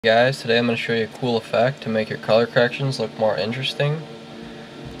Guys, today I'm going to show you a cool effect to make your color corrections look more interesting.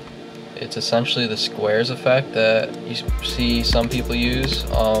 It's essentially the squares effect that you see some people use.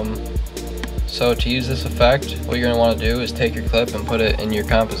 So to use this effect, what you're going to want to do is take your clip and put it in your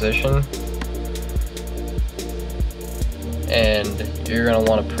composition. And you're going to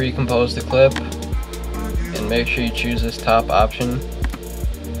want to pre-compose the clip and make sure you choose this top option.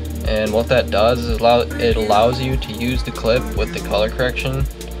 And what that does is it allows you to use the clip with the color correction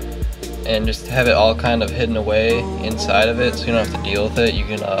and just have it all kind of hidden away inside of it, so you don't have to deal with it. You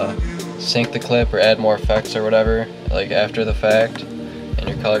can sync the clip or add more effects or whatever like after the fact, and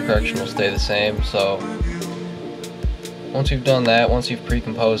your color correction will stay the same. So once you've done that, once you've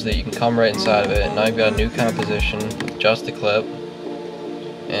pre-composed it, you can come right inside of it, and now you've got a new composition with just the clip.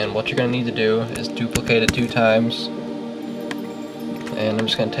 And what you're going to need to do is duplicate it 2 times, and I'm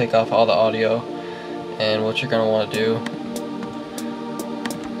just going to take off all the audio. And what you're going to want to do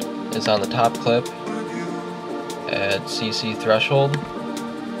is on the top clip, add CC threshold,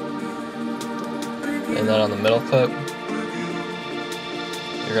 and then on the middle clip,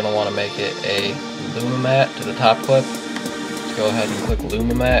 you're going to want to make it a Lumimat to the top clip. Just go ahead and click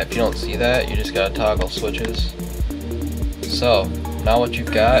Lumimat. If you don't see that, you just got to toggle switches. So now what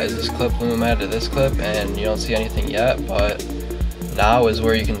you've got is this clip Lumimat to this clip, and you don't see anything yet, but now is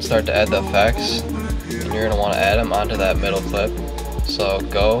where you can start to add the effects, and you're going to want to add them onto that middle clip. So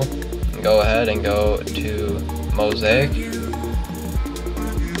go ahead and go to Mosaic,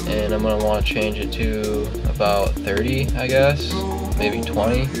 and I'm going to want to change it to about 30, I guess, maybe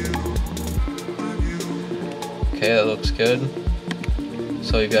 20. Okay, that looks good.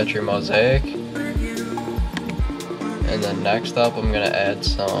 So you've got your Mosaic, and then next up I'm going to add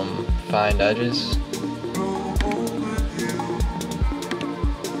some find edges.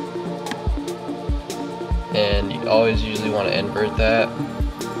 And you always usually want to invert that,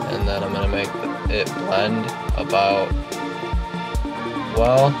 and then I'm going to make it blend about,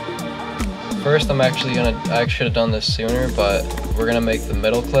 well, first I should have done this sooner, but we're going to make the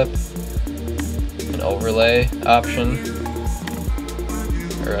middle clip an overlay option,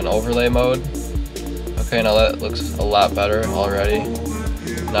 or an overlay mode. Okay, now that looks a lot better already.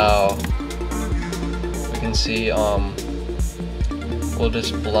 Now we can see we'll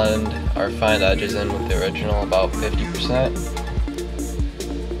just blend our find edges in with the original about 50%.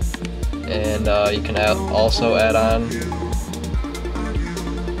 And you can also add on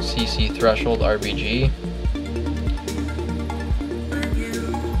CC threshold RBG,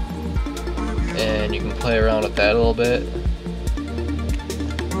 and you can play around with that a little bit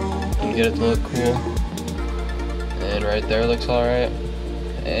and get it to look cool. And right there looks alright,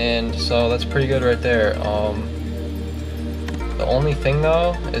 and so that's pretty good right there. The only thing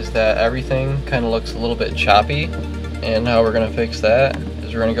though is that everything kind of looks a little bit choppy, and how we're going to fix that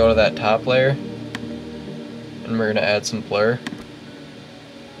is we're going to go to that top layer and we're going to add some blur.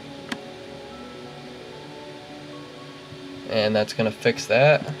 And that's going to fix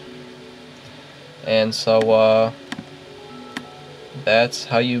that. And so that's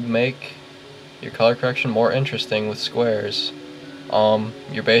how you make your color correction more interesting with squares.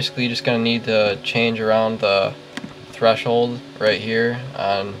 You're basically just going to need to change around the threshold right here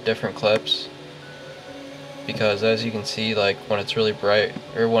on different clips, because as you can see, like when it's really bright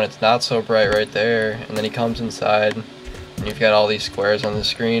or when it's not so bright right there, and then he comes inside and you've got all these squares on the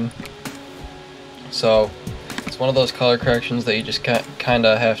screen. So it's one of those color corrections that you just kind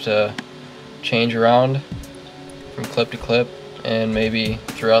of have to change around from clip to clip, and maybe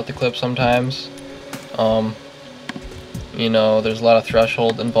throughout the clip sometimes. You know, there's a lot of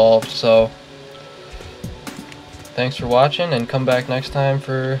threshold involved. So thanks for watching, and come back next time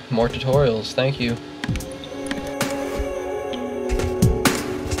for more tutorials. Thank you.